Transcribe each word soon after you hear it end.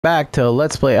Back to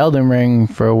Let's Play Elden Ring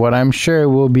for what I'm sure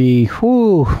will be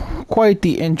quite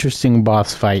the interesting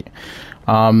boss fight.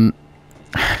 I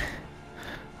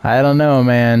don't know,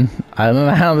 man. I don't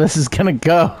know how this is gonna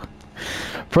go.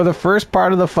 For the first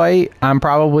part of the fight, I'm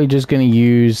probably just gonna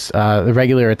use the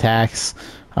regular attacks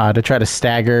to try to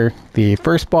stagger the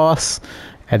first boss,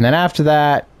 and then after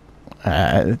that,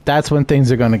 that's when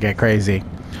things are gonna get crazy,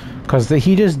 because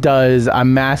he just does a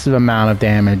massive amount of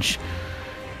damage.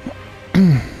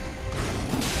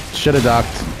 Should have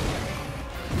ducked.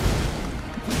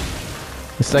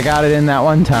 At least I got it in that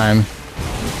one time.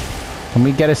 Can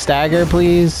we get a stagger,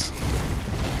 please?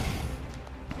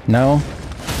 No?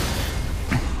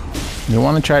 You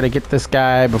want to try to get this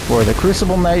guy before the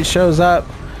Crucible Knight shows up.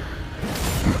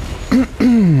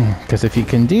 Because if you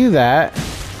can do that,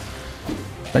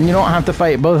 then you don't have to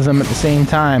fight both of them at the same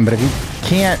time. But if you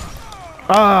can't...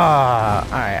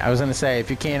 Alright, I was going to say, if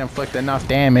you can't inflict enough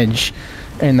damage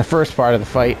in the first part of the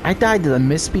fight, I died to the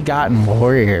Misbegotten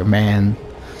warrior, man.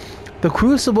 The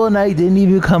Crucible Knight didn't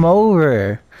even come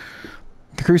over.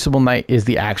 The Crucible Knight is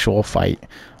the actual fight.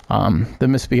 The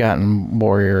Misbegotten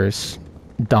warrior is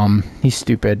dumb. He's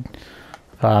stupid.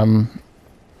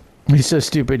 He's so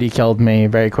stupid he killed me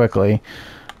very quickly.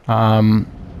 You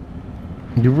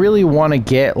really want to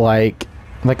get like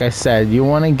I said, you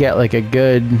want to get like a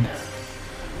good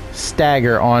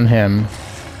stagger on him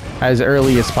as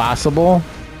early as possible.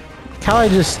 How I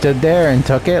just stood there and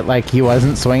took it like he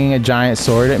wasn't swinging a giant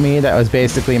sword at me that was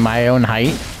basically my own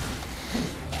height.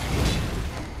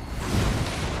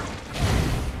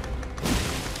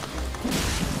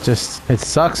 Just, it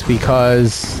sucks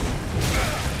because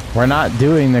we're not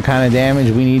doing the kind of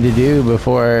damage we need to do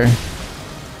before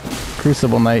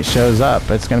Crucible Knight shows up.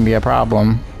 It's gonna be a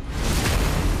problem.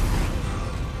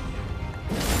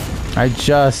 I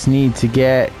just need to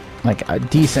get like a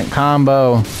decent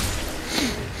combo.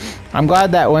 I'm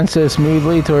glad that went so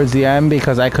smoothly towards the end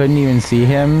because I couldn't even see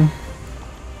him.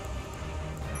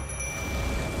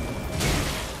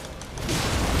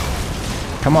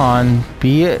 Come on,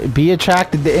 be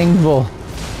attracted to Ingvill.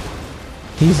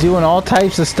 He's doing all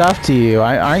types of stuff to you.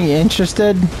 Aren't you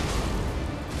interested?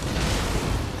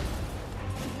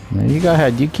 You go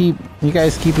ahead. You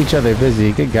guys keep each other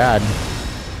busy. Good God.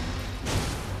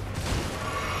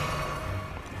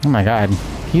 Oh my God.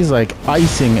 He's like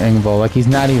icing Ingvill like he's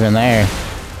not even there.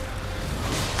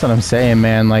 That's what I'm saying,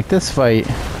 man. Like this fight.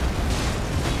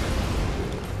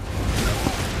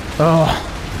 Oh.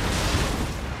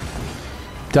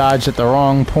 Dodged at the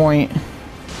wrong point.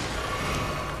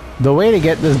 The way to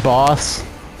get this boss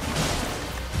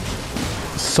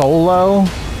solo,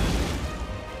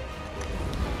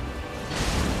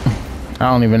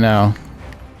 I don't even know.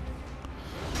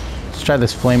 Let's try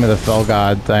this Flame of the Fell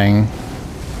God thing.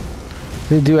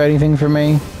 Did it do anything for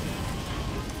me?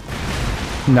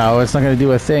 No, it's not gonna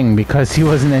do a thing because he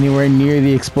wasn't anywhere near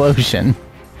the explosion.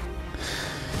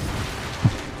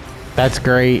 That's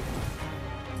great.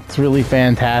 It's really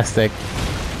fantastic.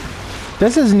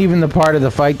 This isn't even the part of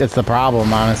the fight that's the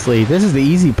problem, honestly. This is the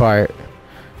easy part.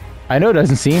 I know it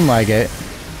doesn't seem like it,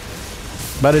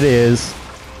 but it is.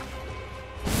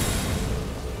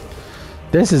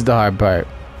 This is the hard part.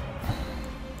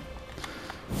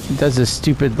 It does this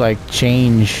stupid, like,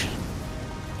 change.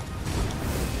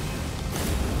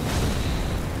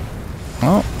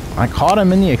 Oh, I caught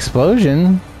him in the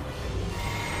explosion.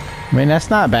 I mean, that's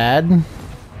not bad.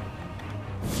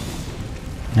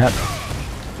 Yep.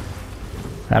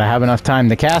 Gotta have enough time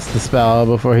to cast the spell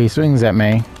before he swings at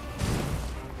me.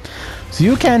 So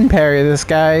you can parry this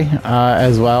guy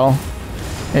as well,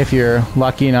 if you're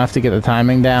lucky enough to get the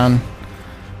timing down.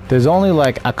 There's only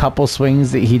like a couple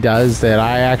swings that he does that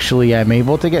I actually am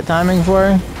able to get timing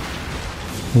for.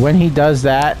 When he does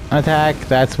that attack,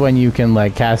 that's when you can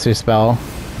like cast your spell.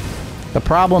 The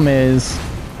problem is,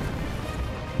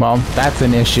 well, that's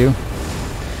an issue.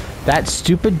 That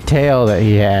stupid tail that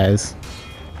he has.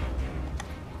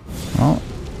 Oh,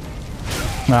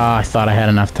 I thought I had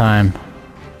enough time.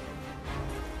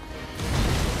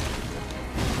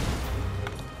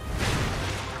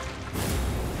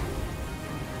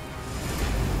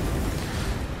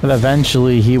 But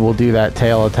eventually he will do that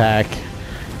tail attack.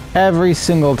 Every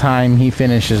single time he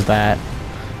finishes that.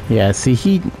 Yeah,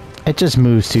 see, it just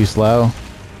moves too slow.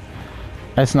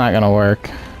 That's not gonna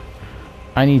work.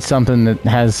 I need something that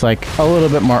has like a little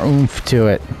bit more oomph to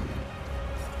it.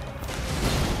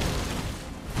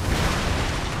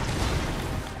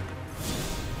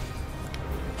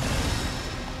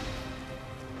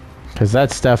 Because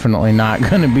that's definitely not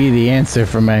gonna be the answer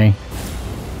for me.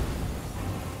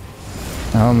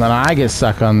 Well, then I get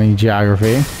stuck on the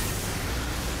geography.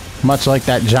 much like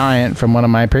that giant from one of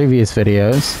my previous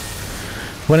videos.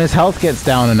 When his health gets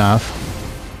down enough,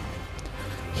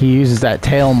 he uses that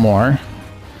tail more.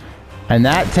 And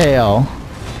that tail,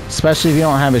 especially if you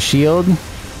don't have a shield,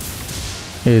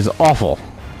 is awful.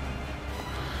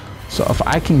 So if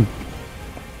I can...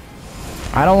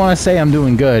 I don't want to say I'm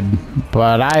doing good,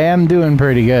 but I am doing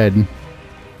pretty good.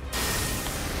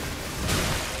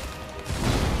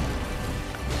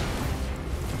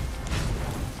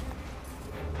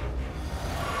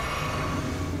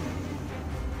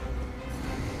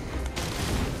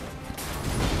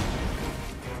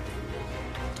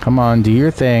 Come on, do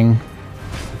your thing.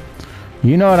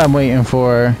 You know what I'm waiting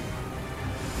for.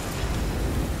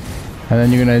 And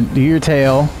then you're gonna do your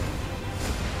tail.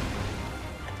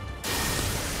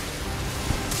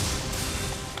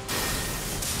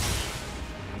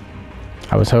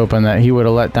 I was hoping that he would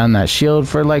have let down that shield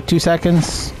for like 2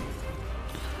 seconds.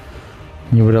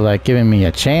 He would have like given me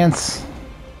a chance.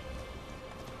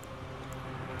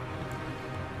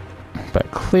 But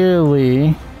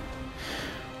clearly...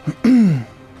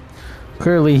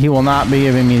 Clearly he will not be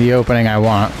giving me the opening I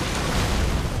want.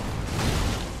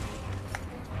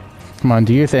 Come on,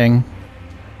 do your thing.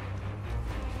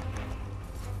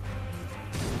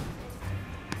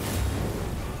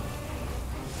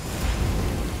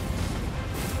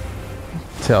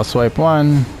 Tail swipe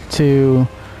 1, 2,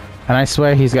 and I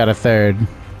swear he's got a third.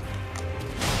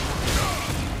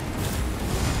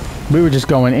 We were just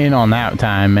going in on that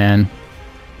time, man.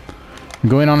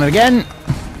 Going on it again.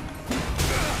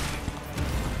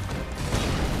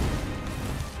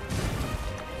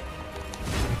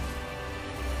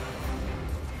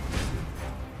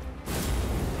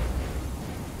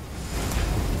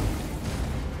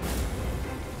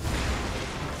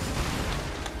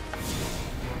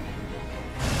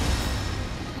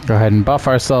 Go ahead and buff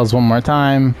ourselves one more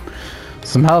time.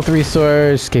 Some health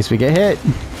resource in case we get hit.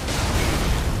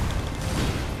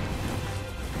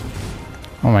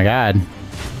 Oh my god.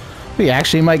 We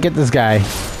actually might get this guy.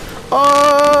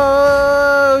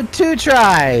 Oh, 2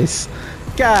 tries.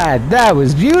 God, that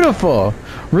was beautiful.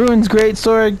 Ruin's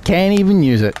greatsword, can't even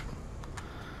use it.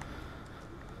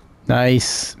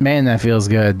 Nice. Man, that feels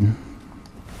good.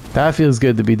 That feels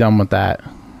good to be done with that.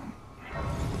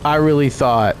 I really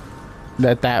thought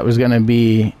that that was going to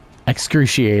be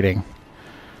excruciating.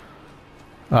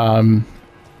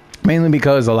 Mainly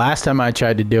because the last time I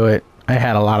tried to do it, I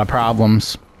had a lot of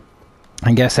problems.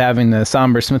 I guess having the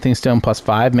Somber Smithing Stone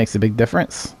 +5 makes a big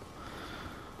difference.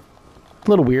 A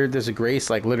little weird, there's a Grace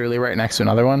like literally right next to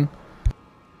another one.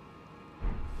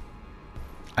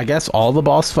 I guess all the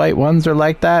boss fight ones are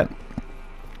like that.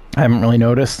 I haven't really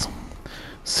noticed.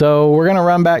 So we're going to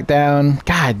run back down.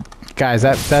 God, guys,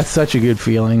 that's such a good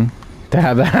feeling. To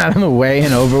have that out of the way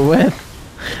and over with.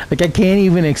 Like, I can't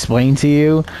even explain to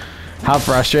you how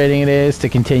frustrating it is to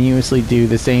continuously do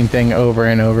the same thing over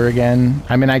and over again.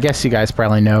 I mean, I guess you guys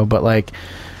probably know, but like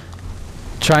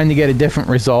trying to get a different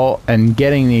result and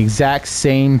getting the exact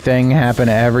same thing happen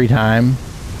every time,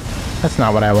 that's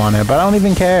not what I wanted, but I don't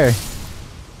even care.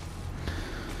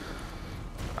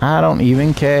 I don't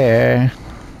even care.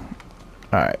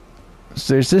 Alright.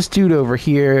 So there's this dude over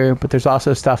here, but there's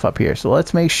also stuff up here. So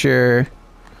let's make sure...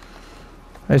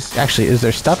 Actually, is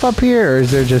there stuff up here, or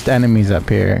is there just enemies up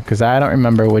here? Because I don't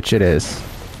remember which it is.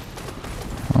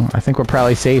 Well, I think we're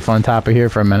probably safe on top of here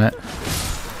for a minute.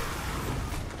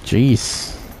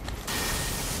 Jeez.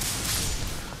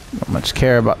 Don't much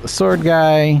care about the sword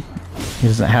guy. He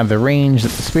doesn't have the range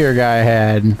that the spear guy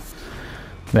had.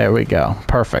 There we go.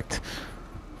 Perfect.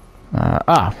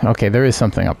 Okay, there is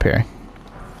something up here.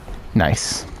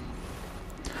 Nice.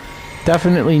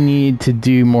 Definitely need to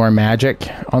do more magic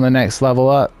on the next level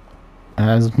up.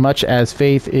 As much as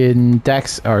faith in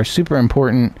dex are super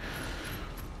important,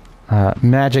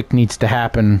 magic needs to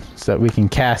happen so that we can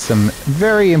cast some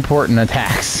very important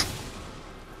attacks.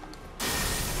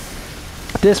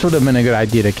 This would have been a good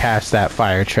idea to cast that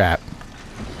fire trap.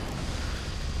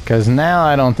 Because now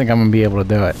I don't think I'm going to be able to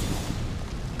do it.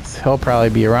 So he'll probably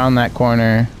be around that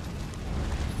corner.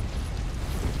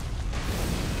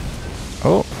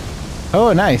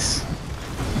 Oh, nice.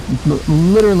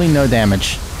 Literally no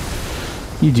damage.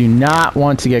 You do not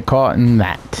want to get caught in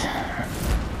that.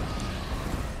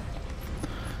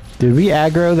 Did we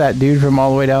aggro that dude from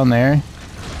all the way down there?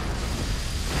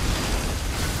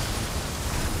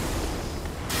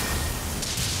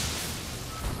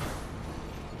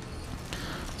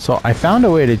 So I found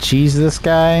a way to cheese this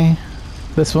guy.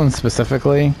 This one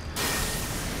specifically.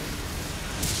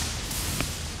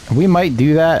 We might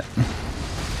do that.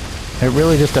 It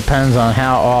really just depends on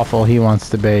how awful he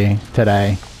wants to be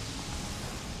today.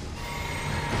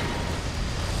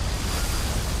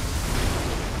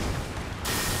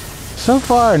 So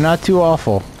far, not too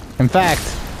awful. In fact,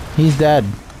 he's dead.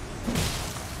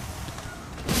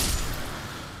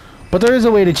 But there is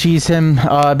a way to cheese him.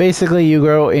 Basically, you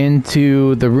go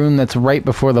into the room that's right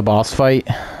before the boss fight,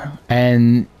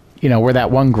 and you know where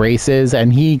that one Grace is,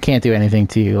 and he can't do anything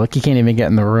to you. Like, he can't even get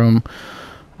in the room.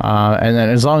 And then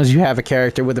as long as you have a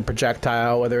character with a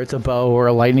projectile, whether it's a bow or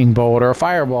a lightning bolt or a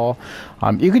fireball,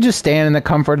 you can just stand in the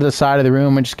comfort of the side of the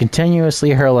room and just continuously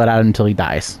hurl it out until he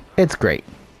dies. It's great.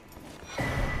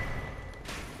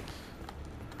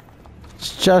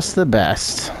 It's just the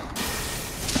best.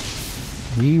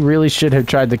 You really should have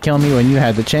tried to kill me when you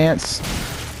had the chance.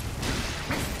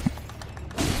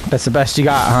 That's the best you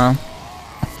got, huh?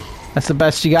 That's the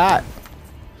best you got?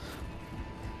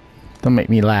 Don't make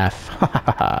me laugh.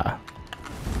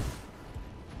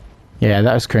 Yeah,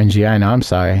 that was cringy. I know. I'm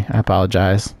sorry. I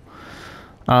apologize.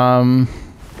 But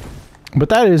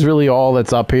that is really all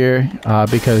that's up here,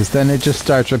 because then it just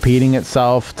starts repeating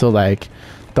itself to, like,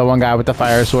 the one guy with the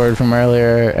fire sword from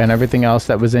earlier and everything else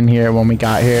that was in here when we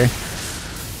got here.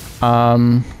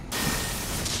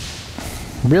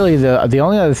 Really, the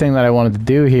only other thing that I wanted to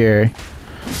do here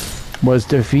was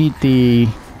defeat the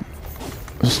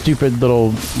stupid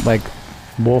little, like,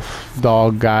 wolf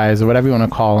dog guys, or whatever you want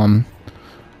to call them,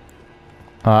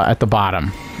 at the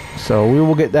bottom. So we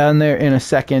will get down there in a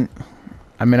second.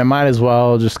 I mean, I might as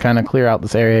well just kind of clear out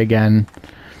this area again.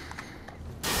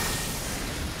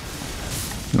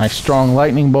 Nice strong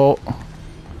lightning bolt.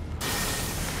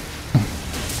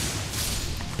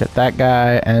 Get that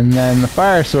guy, and then the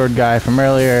fire sword guy from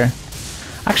earlier.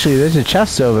 Actually, there's a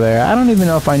chest over there. I don't even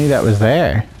know if I knew that was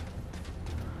there.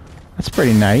 That's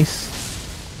pretty nice.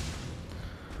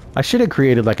 I should have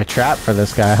created like a trap for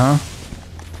this guy, huh?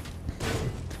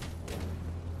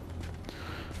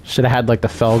 Should have had like the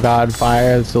Fell God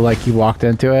fire, so like he walked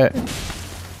into it.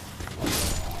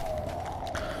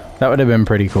 That would have been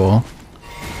pretty cool.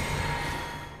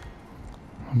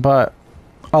 But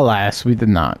alas, we did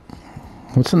not.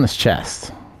 What's in this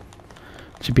chest?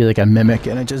 It should be like a mimic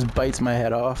and it just bites my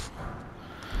head off.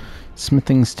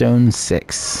 Smithing stone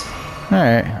 6.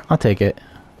 Alright, I'll take it.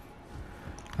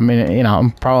 I mean, you know,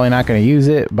 I'm probably not going to use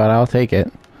it, but I'll take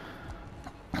it.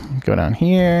 Go down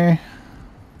here.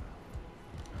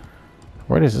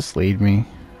 Where does this lead me?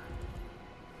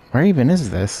 Where even is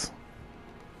this?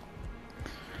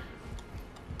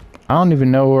 I don't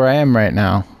even know where I am right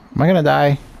now. Am I going to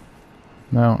die?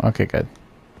 No? Okay, good.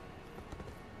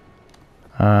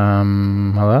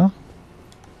 Hello?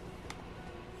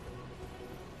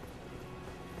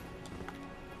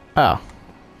 Oh.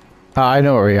 Oh, I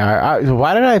know where we are.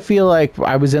 Why did I feel like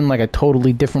I was in like a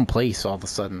totally different place all of a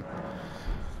sudden?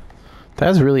 That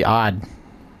was really odd.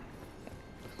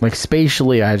 Like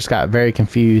spatially, I just got very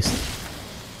confused.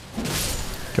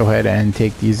 Go ahead and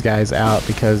take these guys out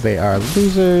because they are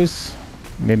losers.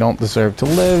 They don't deserve to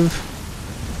live.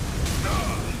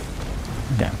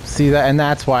 Yeah, see that? And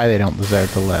that's why they don't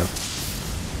deserve to live.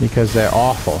 Because they're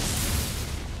awful.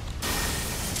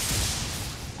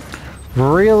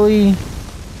 Really?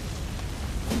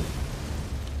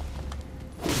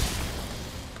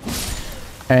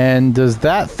 And does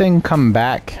that thing come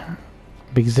back?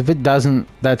 Because if it doesn't,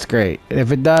 that's great.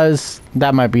 If it does,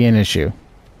 that might be an issue.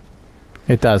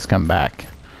 It does come back.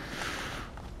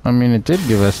 I mean, it did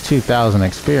give us 2,000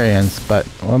 experience, but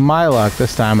with my luck,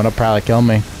 this time it'll probably kill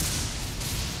me.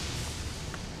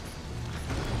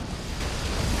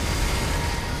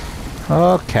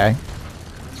 Okay.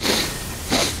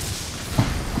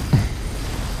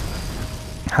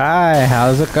 Hi,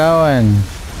 how's it going?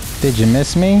 Did you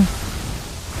miss me?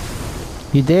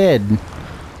 You did.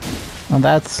 Well,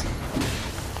 that's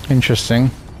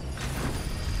interesting.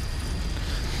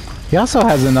 He also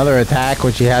has another attack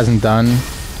which he hasn't done.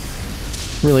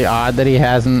 Really odd that he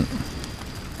hasn't.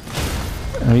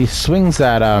 He swings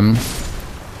that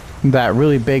that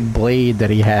really big blade that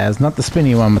he has, not the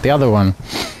spinny one, but the other one.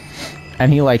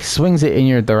 And he like swings it in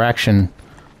your direction.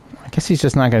 I guess he's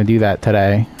just not going to do that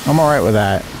today. I'm alright with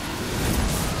that.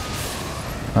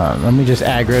 Let me just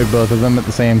aggro both of them at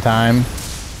the same time.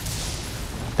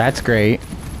 That's great.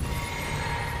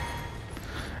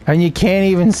 And you can't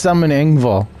even summon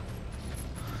Ingval.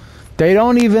 They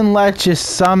don't even let you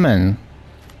summon.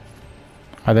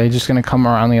 Are they just going to come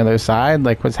around the other side?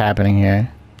 Like, what's happening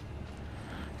here?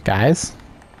 Guys?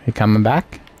 You coming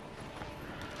back?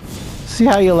 See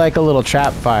how you like a little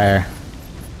trap fire.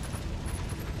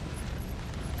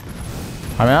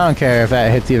 I mean, I don't care if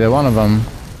that hits either one of them.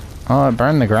 Oh, it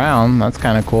burned the ground. That's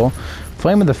kind of cool.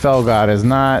 Flame of the Fell God is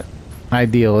not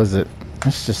ideal, is it?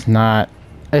 It's just not.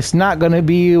 It's not going to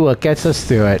be what gets us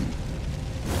through it.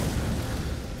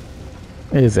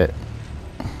 Is it?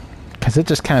 Because it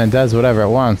just kind of does whatever it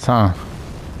wants, huh?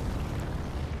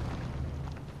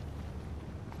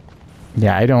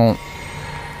 Yeah, I don't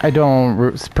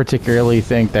particularly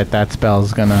think that that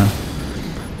spell's gonna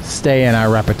stay in our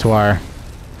repertoire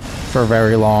for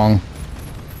very long.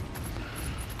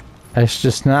 It's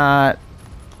just not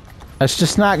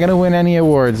gonna win any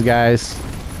awards, guys.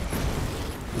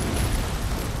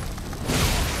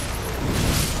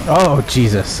 Oh,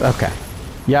 Jesus. Okay.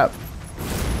 Yep.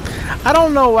 I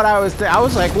don't know what I was thinking. I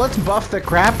was like, let's buff the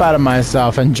crap out of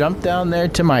myself and jump down there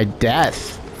to my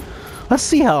death. Let's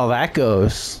see how that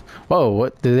goes. Whoa,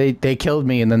 what did they killed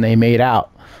me and then they made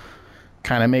out.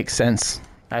 Kind of makes sense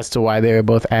as to why they were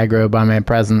both aggro by my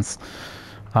presence.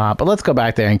 But let's go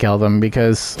back there and kill them,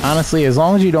 because honestly, as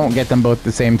long as you don't get them both at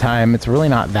the same time, it's really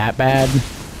not that bad.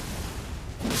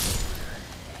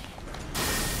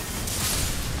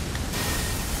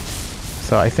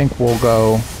 So I think we'll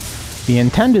go the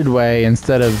intended way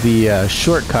instead of the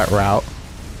shortcut route,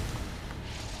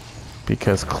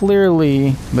 because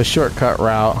clearly the shortcut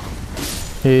route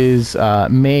is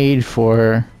made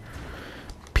for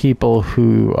people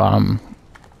who are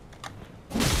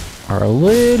a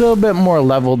little bit more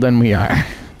leveled than we are,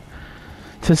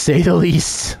 to say the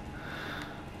least.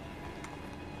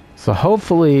 So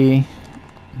hopefully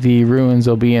the ruins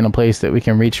will be in a place that we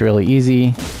can reach really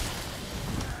easy,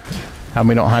 and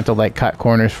we don't have to like cut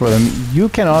corners for them. You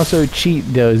can also cheat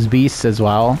those beasts as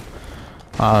well,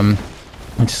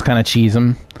 just kind of cheese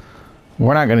them.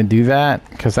 We're not going to do that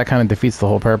because that kind of defeats the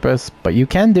whole purpose, but you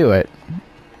can do it.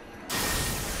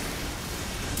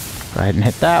 Go ahead and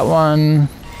hit that one.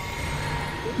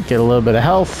 Get a little bit of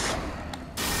health.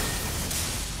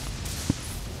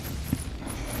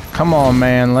 Come on,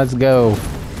 man, let's go.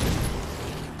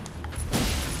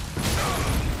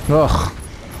 Ugh.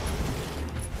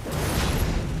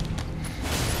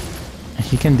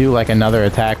 He can do like another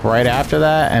attack right after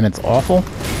that, and it's awful.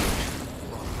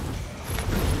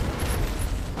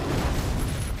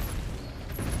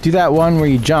 Do that one where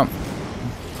you jump.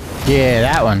 Yeah,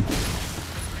 that one.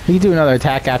 He can do another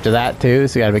attack after that too,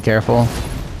 so you gotta be careful.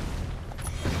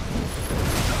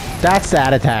 That's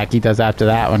that attack he does after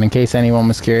that one, in case anyone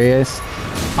was curious.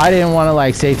 I didn't want to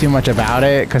like say too much about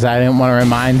it because I didn't want to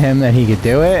remind him that he could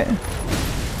do it.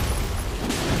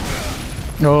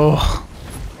 Oh.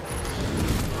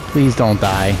 Please don't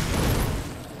die.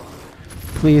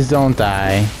 Please don't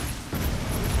die.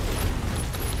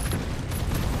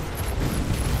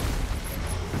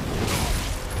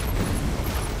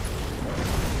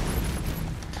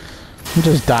 I'm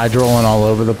just dodge rolling all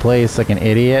over the place like an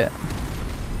idiot.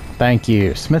 Thank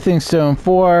you. Smithing Stone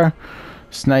 4.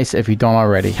 It's nice if you don't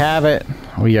already have it.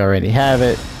 We already have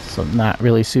it, so I'm not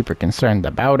really super concerned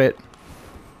about it.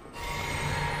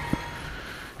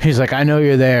 He's like, I know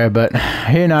you're there, but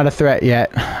you're not a threat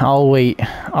yet. I'll wait.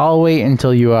 I'll wait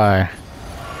until you are.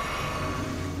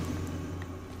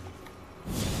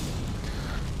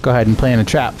 Go ahead and plant a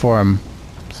trap for him,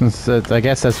 since I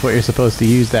guess that's what you're supposed to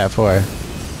use that for.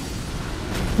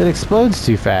 It explodes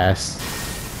too fast.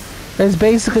 It's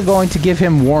basically going to give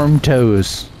him warm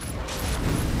toes.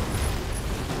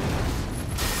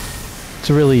 It's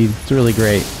really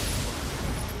great.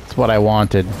 It's what I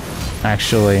wanted,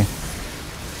 actually.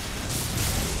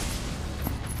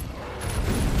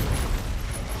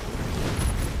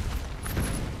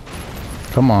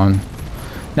 Come on.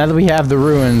 Now that we have the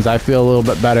ruins, I feel a little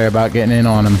bit better about getting in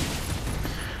on them.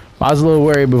 I was a little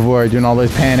worried before doing all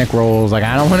those panic rolls. Like,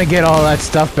 I don't want to get all that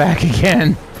stuff back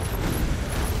again.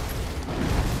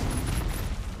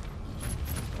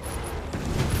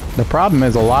 The problem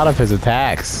is a lot of his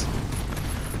attacks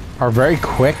are very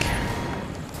quick.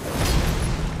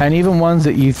 And even ones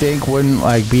that you think wouldn't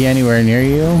like be anywhere near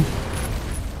you.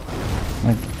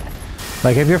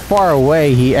 Like if you're far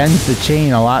away, he ends the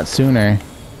chain a lot sooner.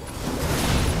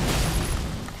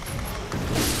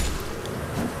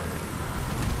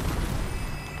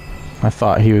 I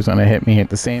thought he was going to hit me at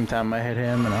the same time I hit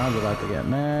him, and I was about to get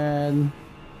mad.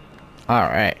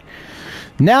 Alright.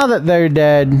 Now that they're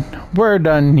dead, we're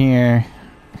done here.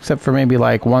 Except for maybe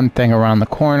like one thing around the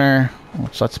corner,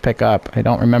 which let's pick up. I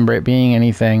don't remember it being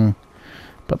anything,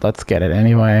 but let's get it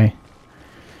anyway.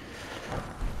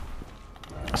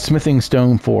 Smithing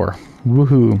Stone 4.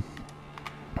 Woohoo.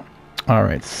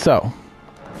 Alright, so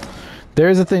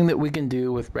there's a thing that we can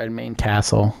do with Redmane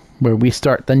Castle where we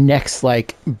start the next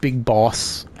like big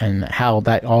boss and how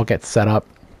that all gets set up.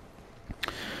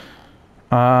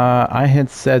 I had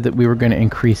said that we were going to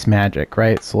increase magic,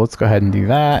 right? So let's go ahead and do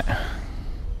that.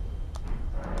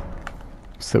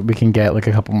 So we can get like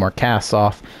a couple more casts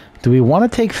off. Do we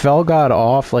want to take Felgod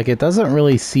off? Like, it doesn't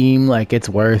really seem like it's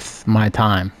worth my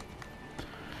time.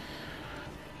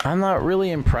 I'm not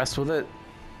really impressed with it.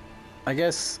 I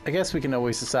guess we can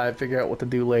always decide, figure out what to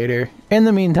do later. In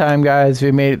the meantime, guys, if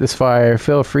you made it this far,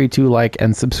 feel free to like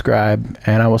and subscribe,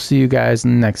 and I will see you guys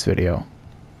in the next video.